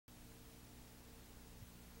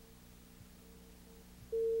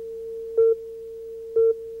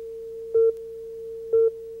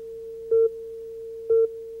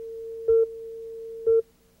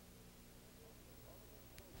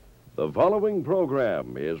The following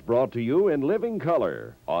program is brought to you in living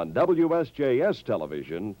color on WSJS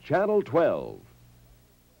Television, Channel 12.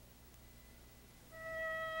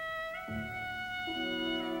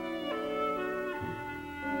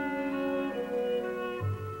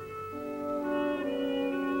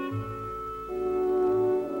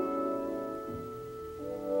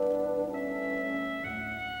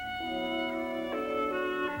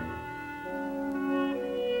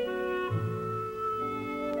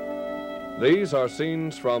 These are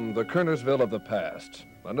scenes from the Kernersville of the past,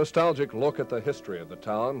 a nostalgic look at the history of the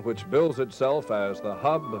town, which bills itself as the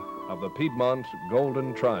hub of the Piedmont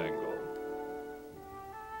Golden Triangle.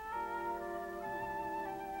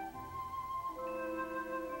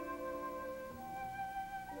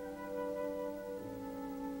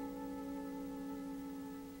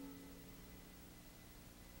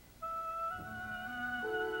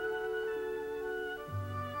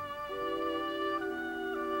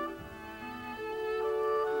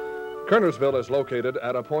 Kernersville is located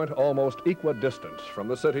at a point almost equidistant from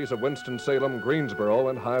the cities of Winston-Salem, Greensboro,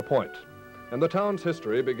 and High Point. And the town's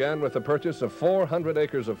history began with the purchase of 400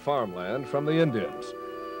 acres of farmland from the Indians.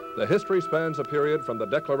 The history spans a period from the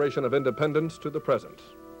Declaration of Independence to the present,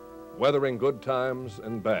 weathering good times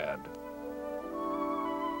and bad.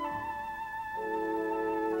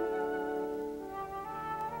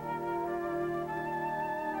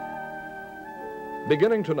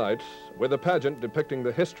 Beginning tonight with a pageant depicting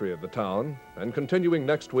the history of the town and continuing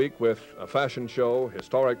next week with a fashion show,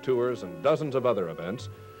 historic tours, and dozens of other events,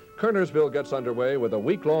 Kernersville gets underway with a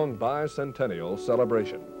week-long bicentennial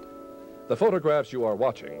celebration. The photographs you are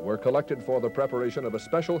watching were collected for the preparation of a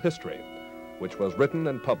special history, which was written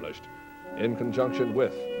and published in conjunction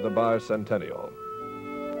with the bicentennial.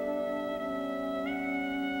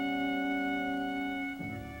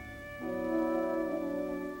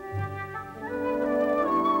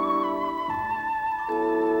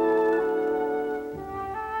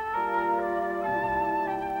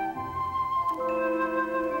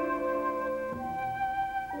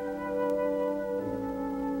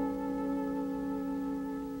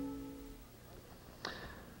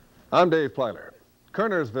 I'm Dave Plyler.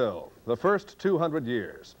 Kernersville, the first 200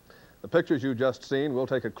 years. The pictures you just seen we'll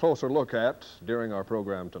take a closer look at during our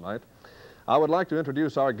program tonight. I would like to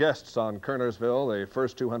introduce our guests on Kernersville, the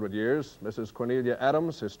first 200 years. Mrs. Cornelia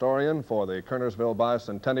Adams, historian for the Kernersville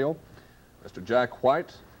Bicentennial. Mr. Jack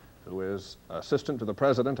White, who is assistant to the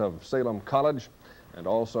president of Salem College and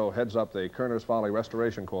also heads up the Kerners Folly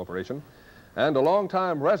Restoration Corporation. And a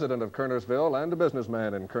longtime resident of Kernersville and a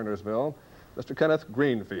businessman in Kernersville, Mr. Kenneth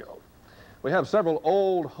Greenfield. We have several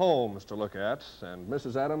old homes to look at, and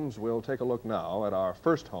Mrs. Adams will take a look now at our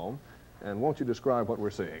first home. And won't you describe what we're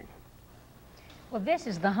seeing? Well, this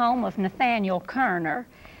is the home of Nathaniel Kerner.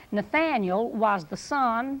 Nathaniel was the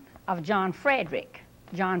son of John Frederick.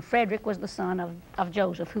 John Frederick was the son of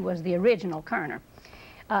Joseph, who was the original Kerner.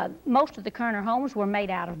 Most of the Kerner homes were made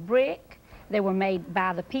out of brick. They were made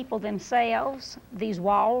by the people themselves. These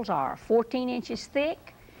walls are 14 inches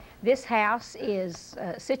thick. This house is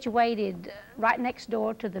situated right next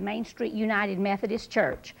door to the Main Street United Methodist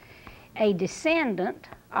Church. A descendant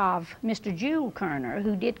of Mr. Jule Kerner,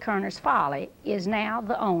 who did Kerner's Folly, is now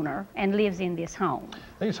the owner and lives in this home.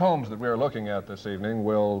 These homes that we're looking at this evening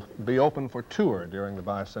will be open for tour during the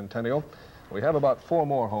bicentennial. We have about 4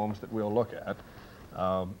 more homes that we'll look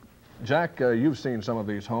at. Jack, you've seen some of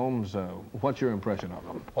these homes. What's your impression of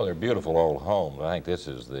them? Well, they're beautiful old homes. I think this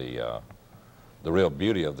is the real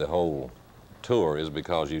beauty of the whole tour is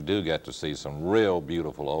because you do get to see some real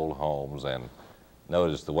beautiful old homes and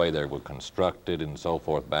notice the way they were constructed and so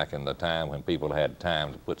forth back in the time when people had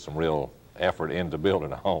time to put some real effort into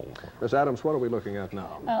building a home. Miss Adams, what are we looking at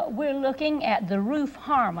now? We're looking at the Ruth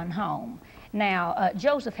Harmon home. Now,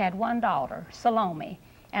 Joseph had one daughter, Salome,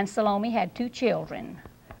 and Salome had 2 children,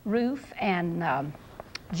 Ruth and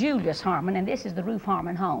Julius Harmon, and this is the Ruth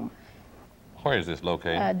Harmon home. Where is this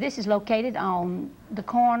located? This is located on the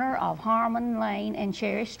corner of Harmon Lane and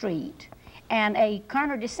Cherry Street. And a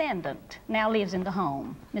Kerner descendant now lives in the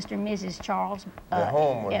home, Mr. and Mrs. Charles The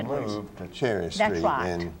home was Edwards. moved to Cherry Street. That's right.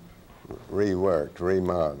 And reworked,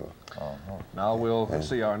 remodeled. Now we'll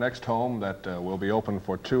see our next home that will be open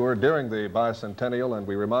for tour during the bicentennial, and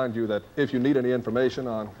we remind you that if you need any information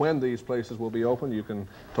on when these places will be open, you can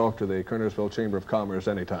talk to the Kernersville Chamber of Commerce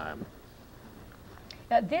anytime.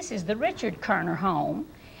 This is the Richard Kerner home.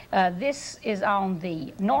 This is on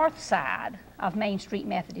the north side of Main Street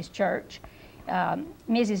Methodist Church.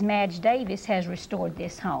 Mrs. Madge Davis has restored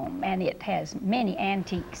this home, and it has many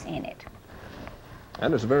antiques in it.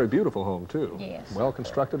 And it's a very beautiful home, too. Yes. Well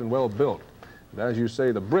constructed and well built. As you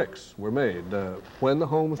say, the bricks were made when the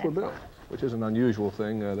homes were built, which is an unusual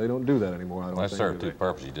thing. They don't do that anymore, I don't Well, think. that served two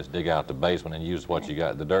purposes. You just dig out the basement and use what you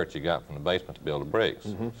got, the dirt you got from the basement to build the bricks.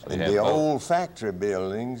 So And the old factory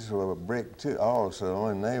buildings were brick too, also,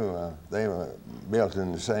 and they were built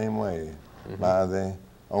in the same way by the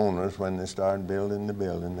owners when they started building the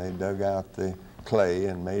building. They dug out the clay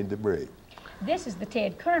and made the brick. This is the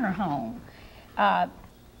Ted Kerner home.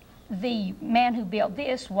 The man who built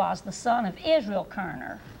this was the son of Israel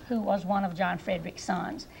Kerner, who was one of John Frederick's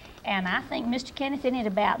sons. And I think, Mr. Kenneth, isn't it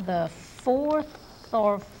about the 4th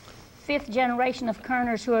or 5th generation of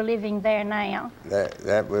Kerners who are living there now?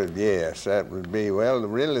 That would, yes, that would be, well,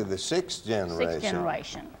 really the 6th generation. 6th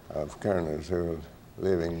generation. Of Kerners who are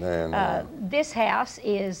living there now. This house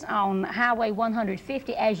is on Highway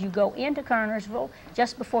 150 as you go into Kernersville,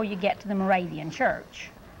 just before you get to the Moravian Church.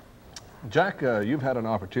 Jack, you've had an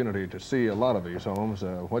opportunity to see a lot of these homes.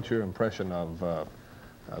 What's your impression of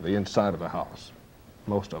the inside of the house,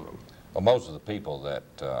 most of them? Well, most of the people that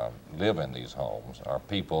live in these homes are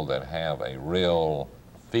people that have a real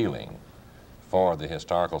feeling for the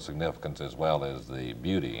historical significance as well as the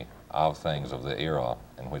beauty of things of the era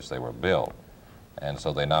in which they were built. And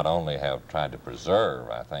so they not only have tried to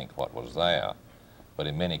preserve, I think, what was there, but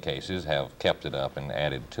in many cases have kept it up and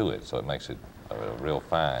added to it, so it makes it a real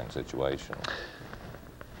fine situation.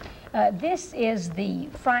 This is the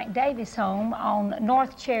Frank Davis home on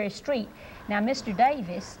North Cherry Street. Now, Mr.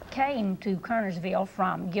 Davis came to Kernersville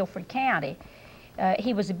from Guilford County.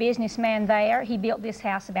 He was a businessman there. He built this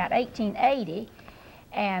house about 1880,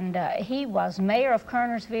 and he was mayor of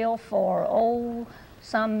Kernersville for,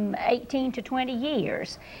 some 18 to 20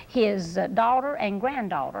 years. His daughter and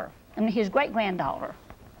granddaughter, and his great-granddaughter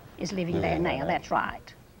is living there now, that's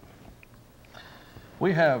right.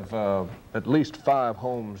 We have at least 5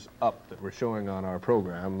 homes up that we're showing on our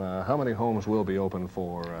program. How many homes will be open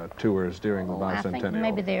for tours during the Bicentennial? I think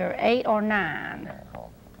maybe there are 8 or 9.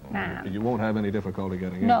 9. You won't have any difficulty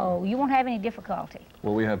getting in? No, you won't have any difficulty.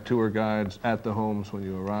 Will we have tour guides at the homes when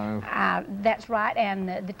you arrive? That's right,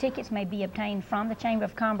 and the tickets may be obtained from the Chamber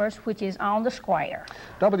of Commerce, which is on the square.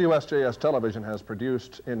 WSJS Television has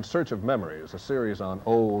produced In Search of Memories, a series on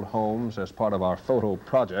old homes as part of our photo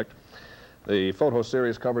project. The photo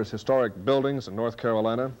series covers historic buildings in North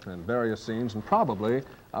Carolina and various scenes, and probably,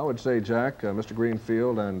 I would say, Jack, Mr.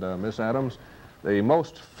 Greenfield, and Miss Adams, the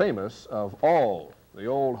most famous of all the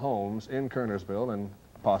old homes in Kernersville, and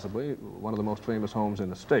possibly one of the most famous homes in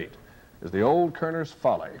the state, is the old Kerner's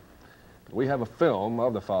Folly. We have a film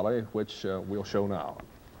of the Folly, which we'll show now.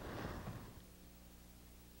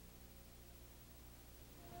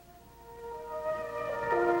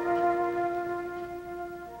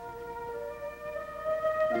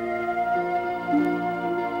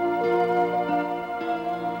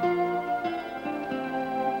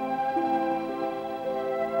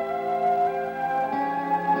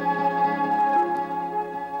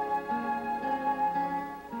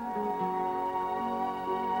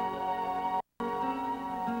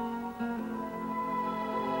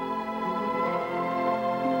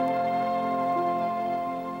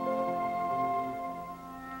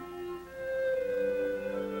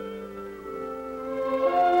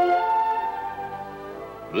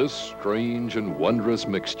 This strange and wondrous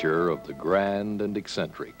mixture of the grand and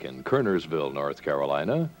eccentric in Kernersville, North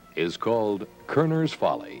Carolina, is called Kerner's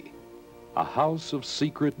Folly, a house of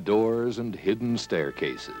secret doors and hidden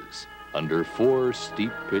staircases under 4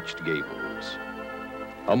 steep-pitched gables.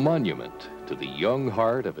 A monument to the young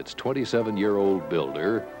heart of its 27-year-old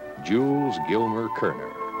builder, Jules Gilmer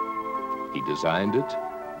Kerner. He designed it,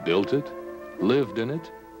 built it, lived in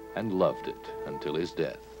it, and loved it until his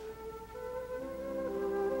death.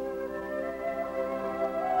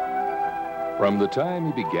 From the time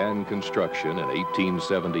he began construction in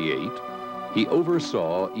 1878, he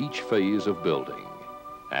oversaw each phase of building,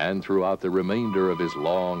 and throughout the remainder of his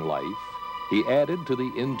long life, he added to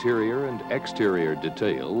the interior and exterior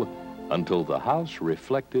detail until the house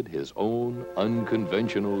reflected his own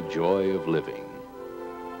unconventional joy of living.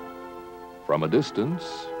 From a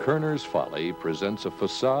distance, Kerner's Folly presents a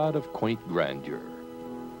facade of quaint grandeur.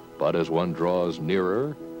 But as one draws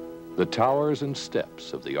nearer, the towers and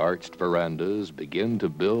steps of the arched verandas begin to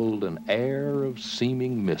build an air of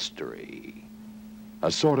seeming mystery, a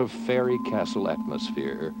sort of fairy castle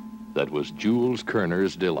atmosphere that was Jules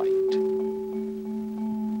Kerner's delight.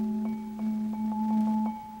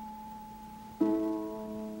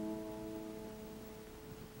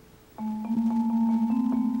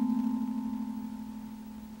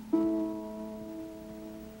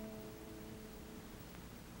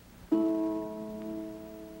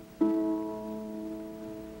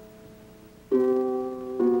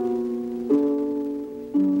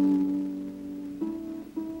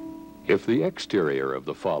 If the exterior of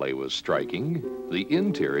the Folly was striking, the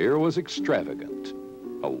interior was extravagant.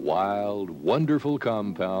 A wild, wonderful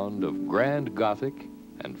compound of grand Gothic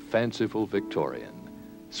and fanciful Victorian,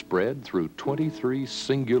 spread through 23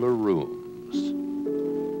 singular rooms.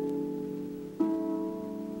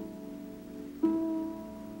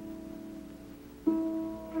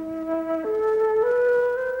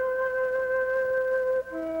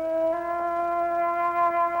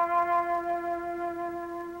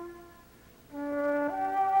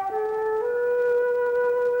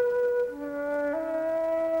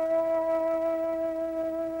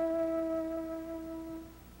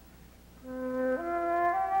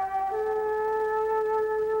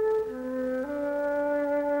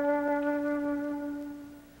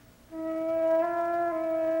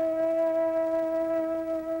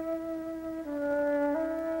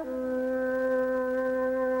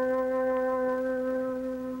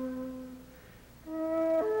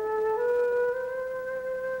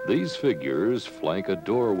 These figures flank a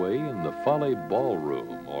doorway in the Folly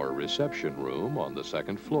ballroom or reception room on the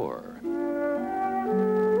second floor.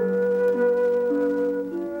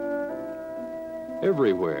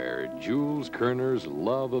 Everywhere, Jules Kerner's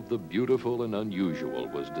love of the beautiful and unusual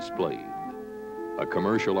was displayed. A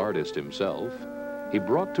commercial artist himself, he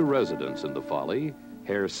brought to residence in the Folly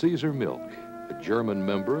Herr Caesar Milk, a German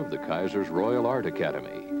member of the Kaiser's Royal Art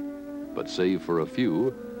Academy. But save for a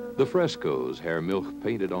few, the frescoes Herr Milch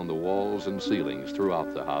painted on the walls and ceilings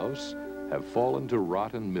throughout the house have fallen to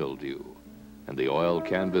rot and mildew, and the oil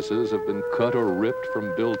canvases have been cut or ripped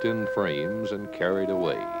from built-in frames and carried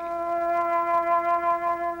away.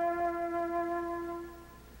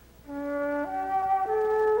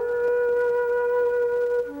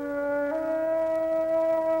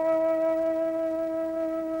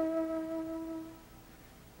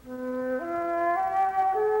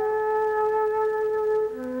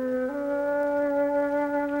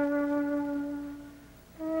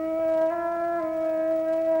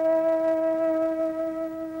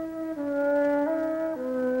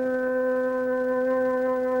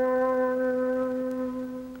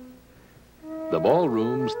 The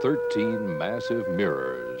ballroom's 13 massive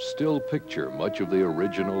mirrors still picture much of the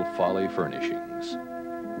original Folly furnishings,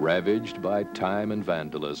 ravaged by time and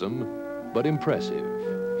vandalism, but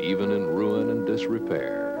impressive, even in ruin and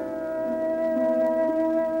disrepair.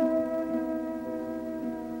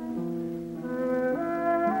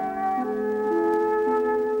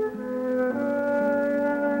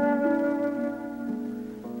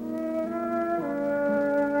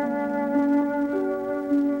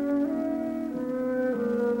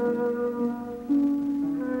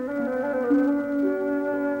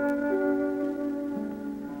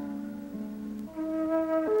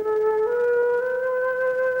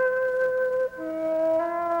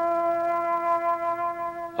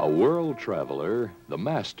 A world traveler, the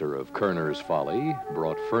master of Kerner's Folly,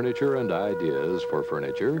 brought furniture and ideas for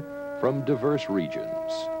furniture from diverse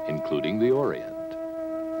regions, including the Orient.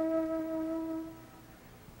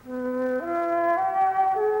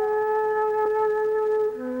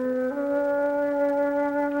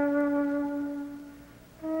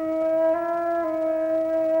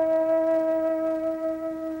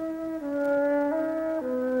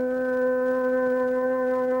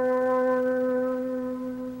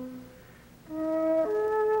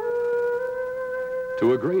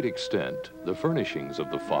 To a great extent, the furnishings of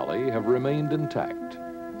the Folly have remained intact,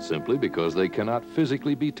 simply because they cannot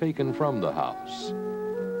physically be taken from the house.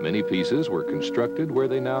 Many pieces were constructed where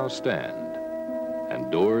they now stand,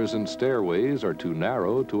 and doors and stairways are too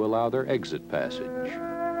narrow to allow their exit passage.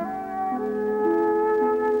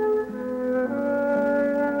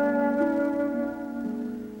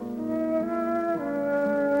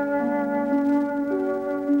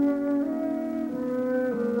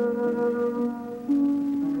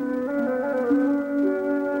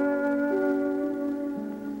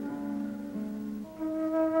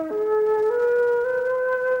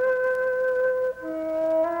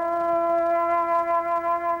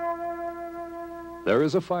 There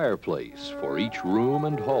is a fireplace for each room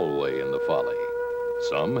and hallway in the Folly.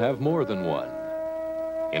 Some have more than one.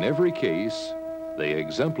 In every case, they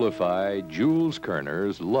exemplify Jules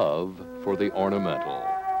Kerner's love for the ornamental.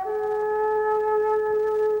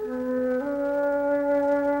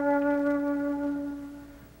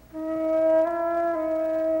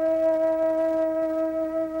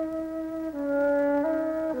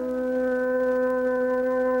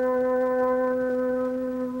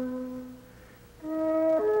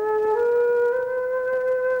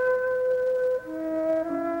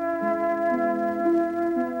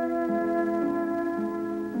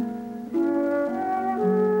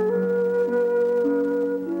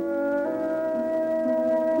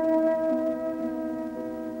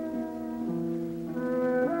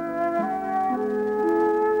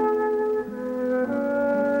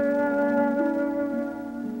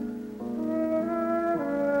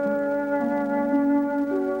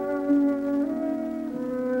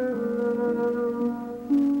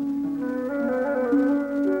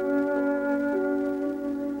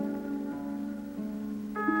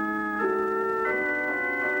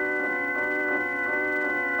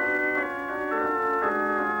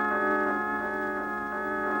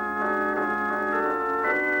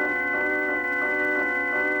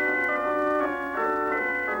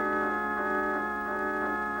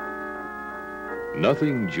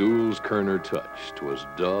 Nothing Jules Kerner touched was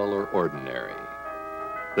dull or ordinary.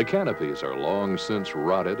 The canopies are long since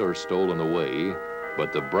rotted or stolen away,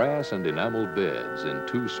 but the brass and enameled beds in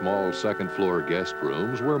 2 small second-floor guest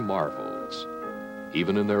rooms were marvels,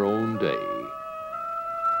 even in their own day.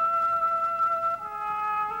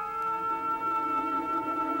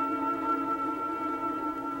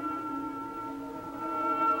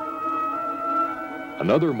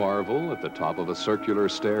 Another marvel, at the top of a circular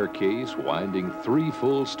staircase winding 3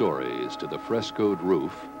 full stories to the frescoed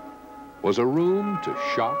roof, was a room to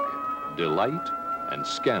shock, delight, and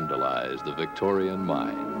scandalize the Victorian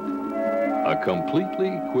mind. A completely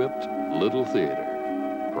equipped little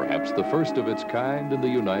theater, perhaps the first of its kind in the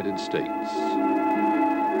United States.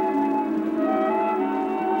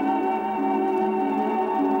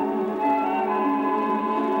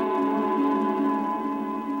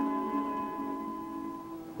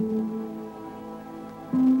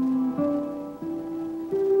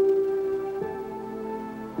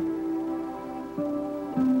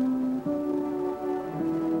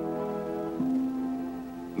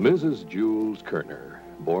 Mrs. Jules Kerner,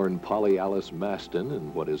 born Polly Alice Maston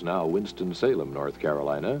in what is now Winston-Salem, North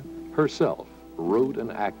Carolina, herself wrote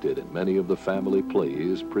and acted in many of the family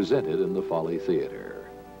plays presented in the Folly Theater.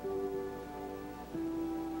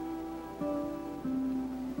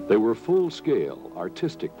 They were full-scale,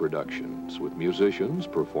 artistic productions with musicians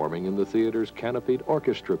performing in the theater's canopied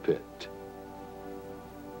orchestra pit.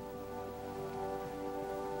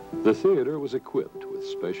 The theater was equipped with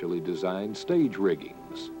specially designed stage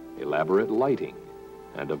riggings, elaborate lighting,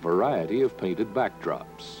 and a variety of painted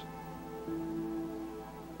backdrops.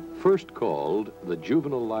 First called the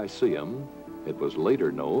Juvenile Lyceum, it was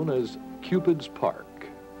later known as Cupid's Park.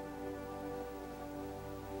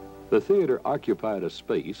 The theater occupied a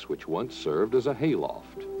space which once served as a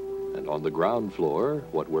hayloft, and on the ground floor,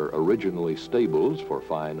 what were originally stables for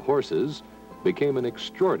fine horses became an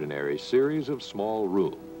extraordinary series of small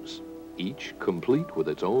rooms, each complete with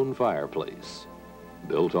its own fireplace,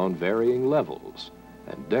 built on varying levels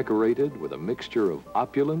and decorated with a mixture of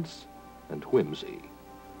opulence and whimsy.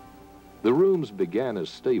 The rooms began as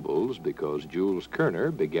stables because Jules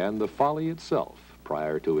Kerner began the Folly itself,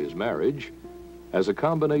 prior to his marriage, as a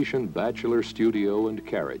combination bachelor studio and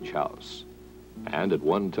carriage house. And at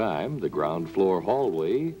one time, the ground floor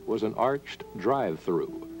hallway was an arched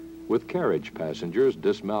drive-through, with carriage passengers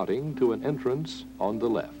dismounting to an entrance on the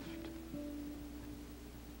left.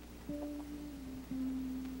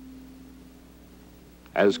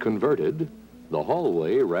 As converted, the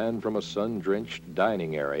hallway ran from a sun-drenched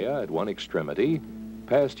dining area at one extremity,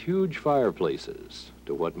 past huge fireplaces,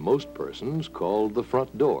 to what most persons called the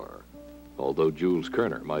front door, although Jules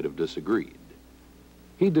Kerner might have disagreed.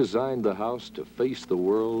 He designed the house to face the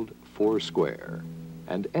world foursquare,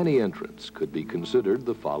 and any entrance could be considered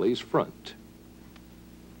the Folly's front.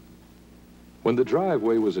 When the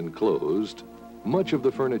driveway was enclosed, much of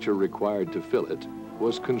the furniture required to fill it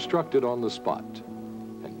was constructed on the spot,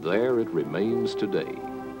 and there it remains today,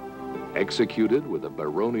 executed with a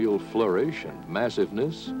baronial flourish and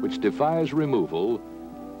massiveness which defies removal.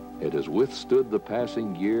 It has withstood the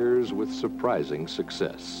passing years with surprising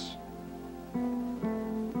success.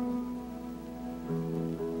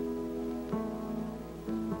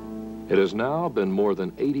 It has now been more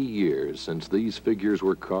than 80 years since these figures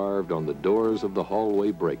were carved on the doors of the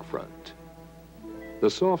hallway breakfront. The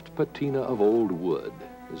soft patina of old wood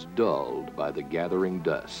is dulled by the gathering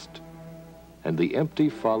dust, and the empty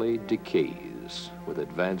Folly decays with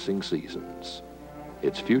advancing seasons,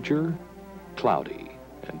 its future cloudy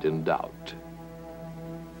and in doubt.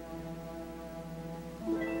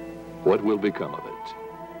 What will become of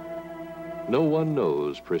it? No one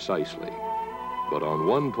knows precisely, but on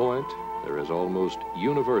one point there is almost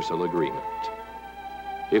universal agreement.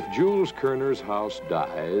 If Jules Kerner's house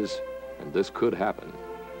dies, and this could happen,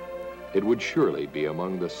 it would surely be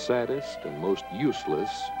among the saddest and most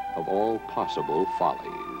useless of all possible follies.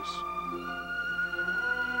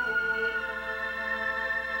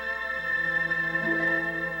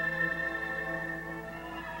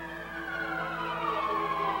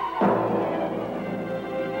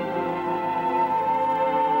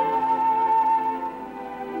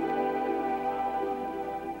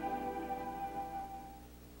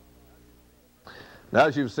 Now,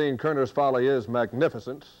 as you've seen, Kerner's Folly is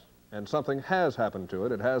magnificent, and something has happened to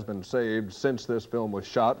it. It has been saved since this film was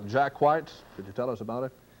shot. Jack White, could you tell us about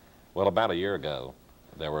it? Well, about a year ago,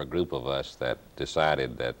 there were a group of us that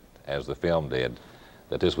decided that, as the film did,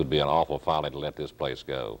 that this would be an awful folly to let this place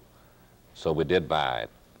go. So we did buy it,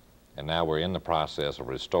 and now we're in the process of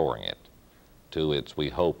restoring it to its, we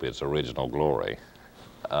hope, its original glory.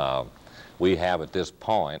 We have at this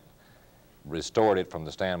point restored it from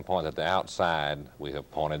the standpoint that the outside we have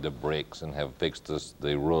pointed the bricks and have fixed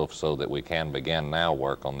the roof so that we can begin now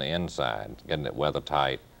work on the inside, getting it weather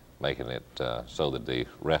tight, making it so that the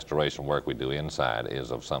restoration work we do inside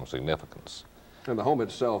is of some significance. And the home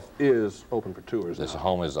itself is open for tours now. This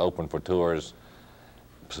home is open for tours,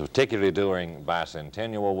 particularly during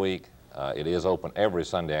Bicentennial week. It is open every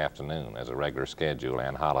Sunday afternoon as a regular schedule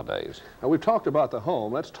and holidays. Now, we've talked about the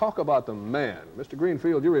home. Let's talk about the man. Mr.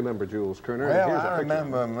 Greenfield, you remember Jules Kerner. Well, I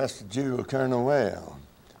remember Mr. Jules Kerner well.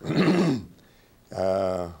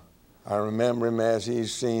 I remember him as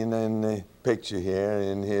he's seen in the picture here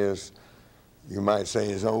in his, you might say,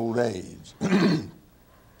 his old age.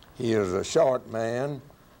 He was a short man,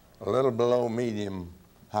 a little below medium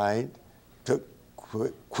height, took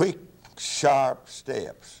quick, sharp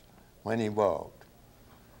steps when he walked.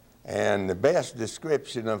 And the best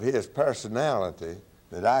description of his personality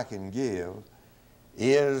that I can give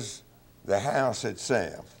is the house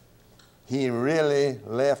itself. He really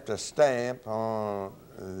left a stamp on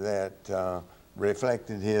that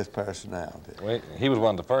reflected his personality. Well, he was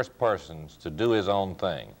one of the first persons to do his own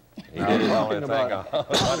thing. He did his own thing.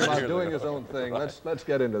 Talking about doing his own thing, let's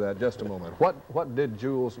get into that just a moment. What did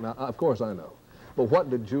Jules, now of course I know, but what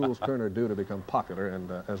did Jules Kerner do to become popular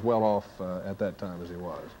and as well off at that time as he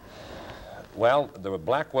was? Well, the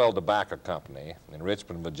Blackwell Tobacco Company in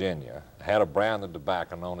Richmond, Virginia had a brand of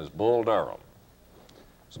tobacco known as Bull Durham.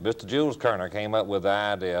 So Mr. Jules Kerner came up with the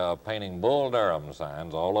idea of painting Bull Durham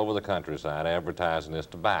signs all over the countryside advertising this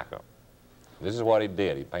tobacco. This is what he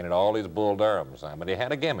did. He painted all these Bull Durham signs, but he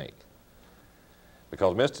had a gimmick.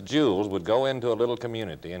 Because Mr. Jules would go into a little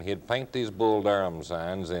community and he'd paint these Bull Durham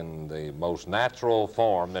signs in the most natural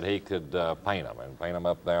form that he could paint them, and paint them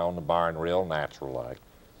up there on the barn real natural-like.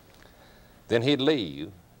 Then he'd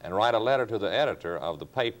leave and write a letter to the editor of the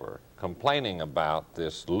paper complaining about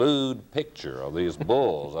this lewd picture of these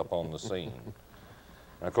bulls up on the scene.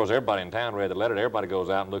 And of course, everybody in town read the letter. Everybody goes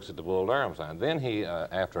out and looks at the Bull Durham sign. Then he,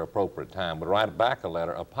 after appropriate time, would write back a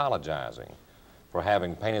letter apologizing for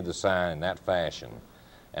having painted the sign in that fashion,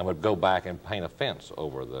 and would go back and paint a fence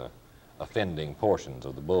over the offending portions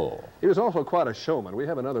of the bull. He was also quite a showman. We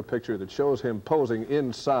have another picture that shows him posing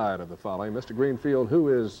inside of the Folly. Mr. Greenfield, who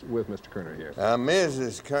is with Mr. Kerner here?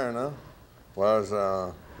 Mrs. Kerner was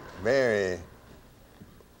a very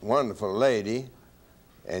wonderful lady,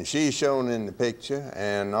 and she's shown in the picture,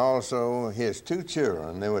 and also his two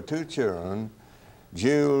children. There were two children,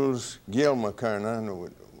 Jules Gilmer Kerner,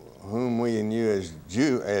 whom we knew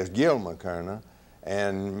as Gilmer Kerner,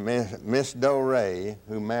 and Miss Doré,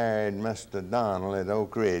 who married Mr. Donald at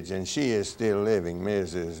Oak Ridge, and she is still living.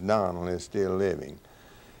 Mrs. Donald is still living.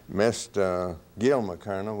 Mr. Gilmer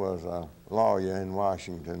Kerner was a lawyer in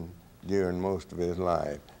Washington during most of his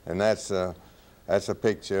life, and that's a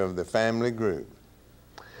picture of the family group.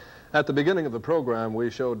 At the beginning of the program,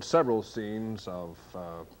 we showed several scenes of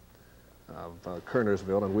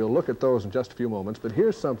Kernersville, and we'll look at those in just a few moments. But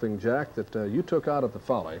here's something, Jack, that you took out of the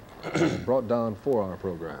Folly and brought down for our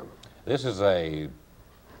program. This is a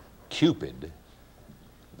Cupid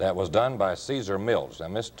that was done by Caesar Mills. Now,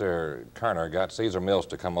 Mr. Kerner got Caesar Mills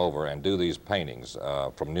to come over and do these paintings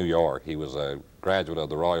from New York. He was a graduate of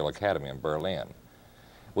the Royal Academy in Berlin.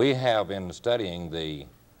 We have been studying the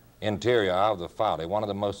interior of the Folly. One of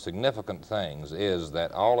the most significant things is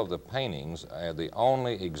that all of the paintings are the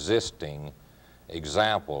only existing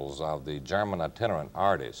examples of the German itinerant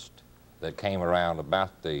artist that came around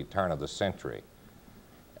about the turn of the century.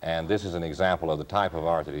 And this is an example of the type of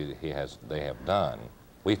art that they have done.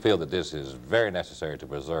 We feel that this is very necessary to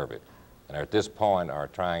preserve it, and at this point are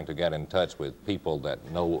trying to get in touch with people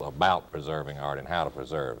that know about preserving art and how to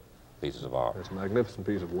preserve pieces of art. It's a magnificent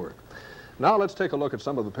piece of work. Now let's take a look at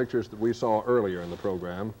some of the pictures that we saw earlier in the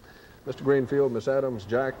program. Mr. Greenfield, Miss Adams,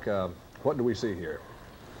 Jack, what do we see here?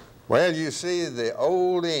 Well, you see the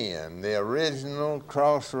old inn, the original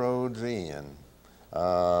Crossroads Inn,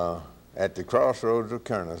 at the crossroads of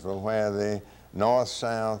Kernersville, where the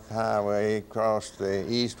north-south highway crossed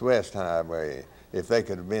the east-west highway. If they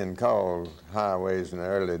could have been called highways in the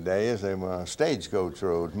early days, they were stagecoach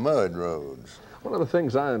roads, mud roads. One of the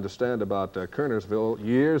things I understand about Kernersville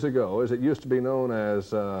years ago is it used to be known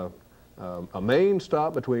as a main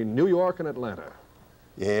stop between New York and Atlanta.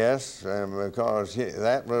 Yes, because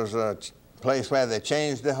that was a place where they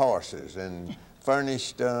changed the horses and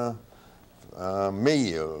furnished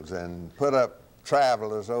meals and put up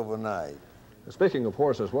travelers overnight. Speaking of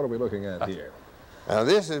horses, what are we looking at here? Now,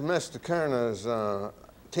 this is Mr. Kerner's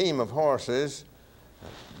team of horses,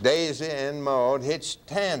 Daisy and Maud, hitched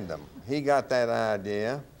tandem. He got that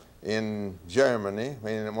idea in Germany,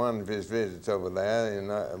 in one of his visits over there,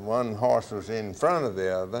 and one horse was in front of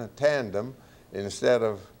the other, tandem, instead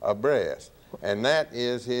of abreast. And that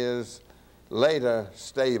is his later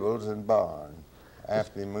stables and barn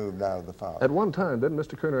after he moved out of the Folly. At one time, didn't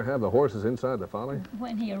Mr. Kerner have the horses inside the Folly?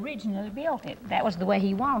 When he originally built it, that was the way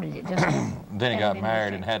he wanted it. Just then he got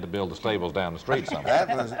married and had to build the stables down the street somewhere.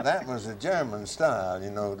 That was a German style,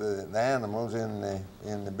 you know, the animals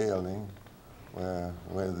in the building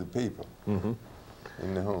were the people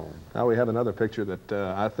in the home. Now we have another picture that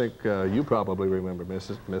I think you probably remember,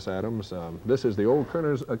 Miss Adams. This is the old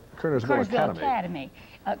Kernersville Academy.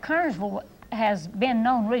 Kernersville has been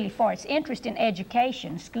known really for its interest in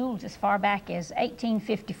education, schools as far back as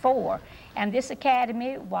 1854. And this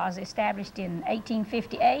academy was established in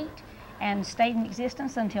 1858 and stayed in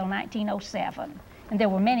existence until 1907. And there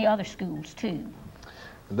were many other schools too.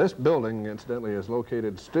 This building, incidentally, is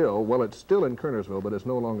located still, well, it's still in Kernersville, but it's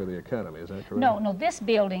no longer the academy, is that correct? No, this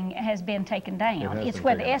building has been taken down. It's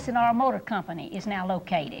where the S&R Motor Company is now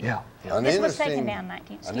located. Yeah. This was taken down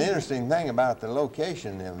in An interesting thing about the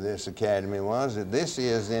location of this academy was that this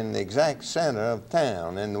is in the exact center of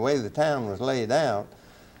town, and the way the town was laid out,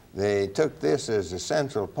 they took this as a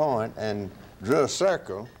central point and drew a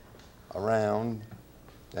circle around.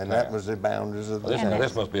 And that was the boundaries of the town.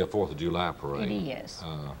 This must be a 4th of July parade. It is.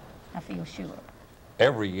 I feel sure.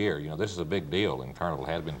 Every year, you know, this is a big deal in Kernersville,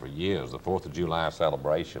 has been for years. The 4th of July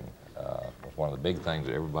celebration was one of the big things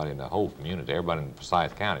that everybody in the whole community, everybody in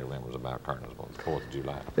Forsyth County remembers about Kernersville, the 4th of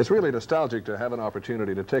July. It's really nostalgic to have an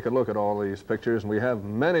opportunity to take a look at all these pictures, and we have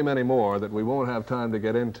many, many more that we won't have time to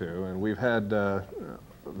get into, and we've had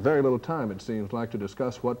very little time, it seems like, to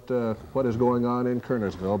discuss what is going on in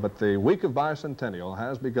Kernersville, but the week of Bicentennial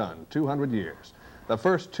has begun, 200 years, the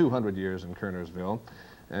first 200 years in Kernersville,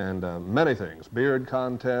 and many things, beard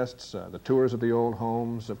contests, the tours of the old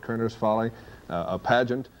homes of Kerner's Folly, a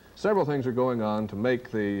pageant. Several things are going on to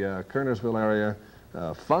make the Kernersville area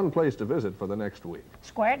a fun place to visit for the next week.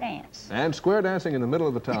 Square dance. And square dancing in the middle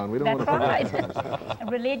of the town. We don't want to forget that.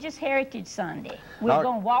 Religious Heritage Sunday. We're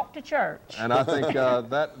going to walk to church. And I think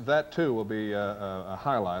that too will be a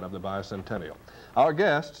highlight of the Bicentennial. Our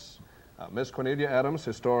guests, Miss Cornelia Adams,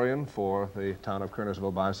 historian for the town of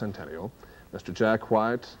Kernersville Bicentennial, Mr. Jack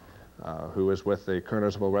White, who is with the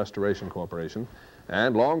Kernersville Restoration Corporation,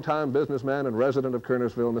 and longtime businessman and resident of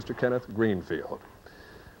Kernersville, Mr. Kenneth Greenfield.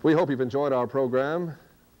 We hope you've enjoyed our program,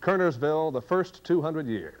 Kernersville, the first 200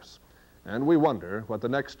 years. And we wonder what the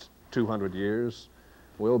next 200 years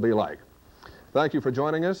will be like. Thank you for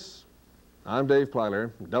joining us. I'm Dave Plyler,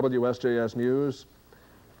 WSJS News.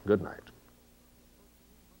 Good night.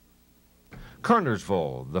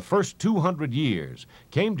 Kernersville, the first 200 years,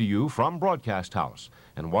 came to you from Broadcast House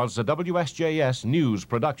and was a WSJS News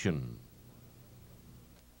production.